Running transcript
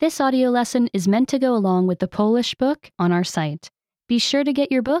This audio lesson is meant to go along with the Polish book on our site. Be sure to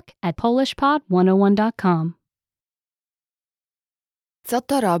get your book at polishpod101.com. Co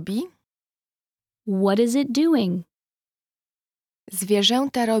to robi? What is it doing?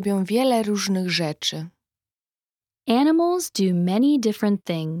 Zwierzęta robią wiele różnych rzeczy. Animals do many different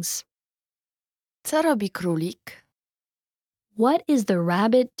things. Co robi królik? What is the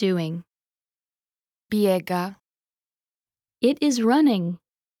rabbit doing? Biega. It is running.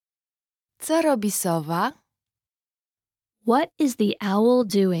 Co robi sowa? What is the owl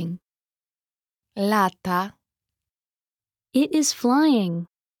doing? Lata. It is flying.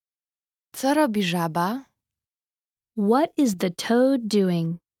 Co robi żaba? What is the toad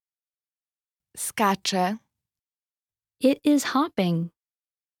doing? Skacze. It is hopping.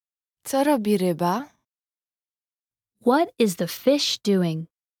 Co robi ryba? What is the fish doing?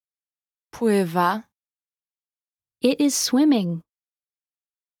 Pływa. It is swimming.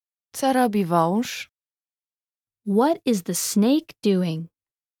 Co robi wąż? What is the snake doing?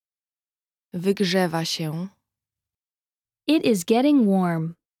 Wygrzewa się. It is getting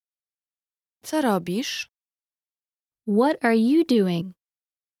warm. Co robisz? What are you doing?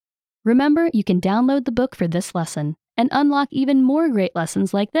 Remember, you can download the book for this lesson and unlock even more great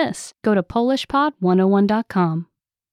lessons like this. Go to polishpod101.com.